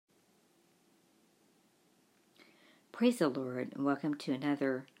Praise the Lord, and welcome to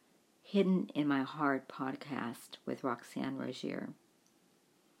another Hidden in My Heart podcast with Roxanne Rozier.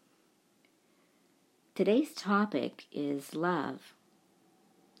 Today's topic is love.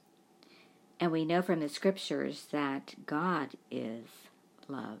 And we know from the scriptures that God is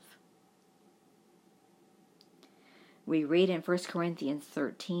love. We read in 1 Corinthians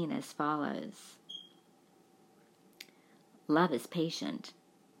 13 as follows. Love is patient.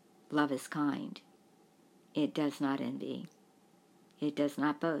 Love is kind. It does not envy. It does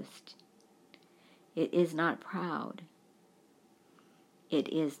not boast. It is not proud. It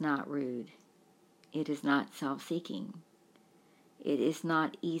is not rude. It is not self-seeking. It is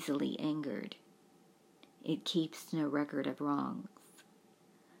not easily angered. It keeps no record of wrongs.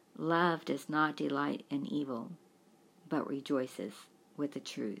 Love does not delight in evil, but rejoices with the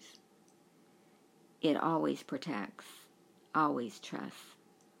truth. It always protects, always trusts,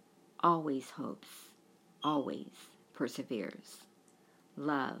 always hopes, always perseveres.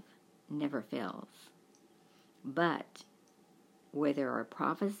 Love never fails. But where there are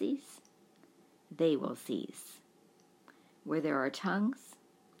prophecies, they will cease. Where there are tongues,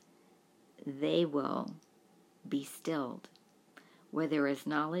 they will be stilled. Where there is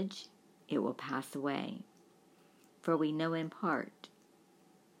knowledge, it will pass away. For we know in part,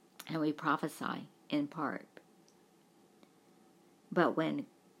 and we prophesy in part. But when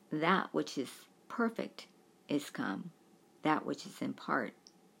that which is perfect is come, that which is in part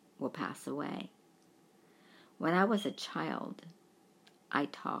will pass away. When I was a child, I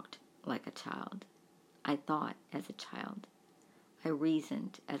talked like a child. I thought as a child. I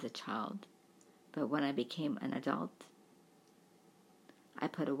reasoned as a child. But when I became an adult, I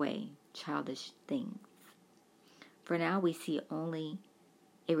put away childish things. For now we see only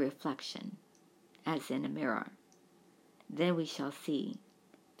a reflection, as in a mirror. Then we shall see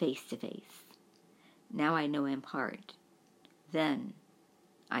face to face. Now I know in part. Then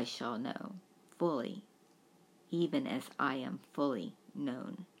I shall know fully, even as I am fully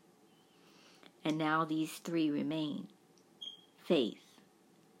known. And now these three remain: faith,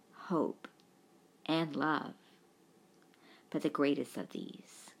 hope, and love. But the greatest of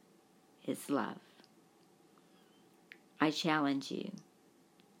these is love. I challenge you,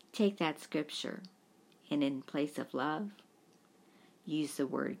 take that scripture and in place of love, use the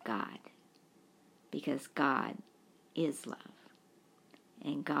word God. Because God is love.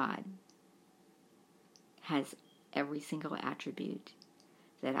 And God has every single attribute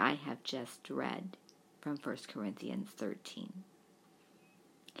that I have just read from 1 Corinthians 13.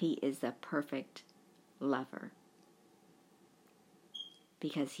 He is a perfect lover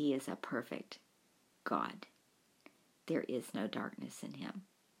because he is a perfect God. There is no darkness in him.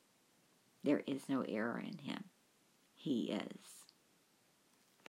 There is no error in him. He is.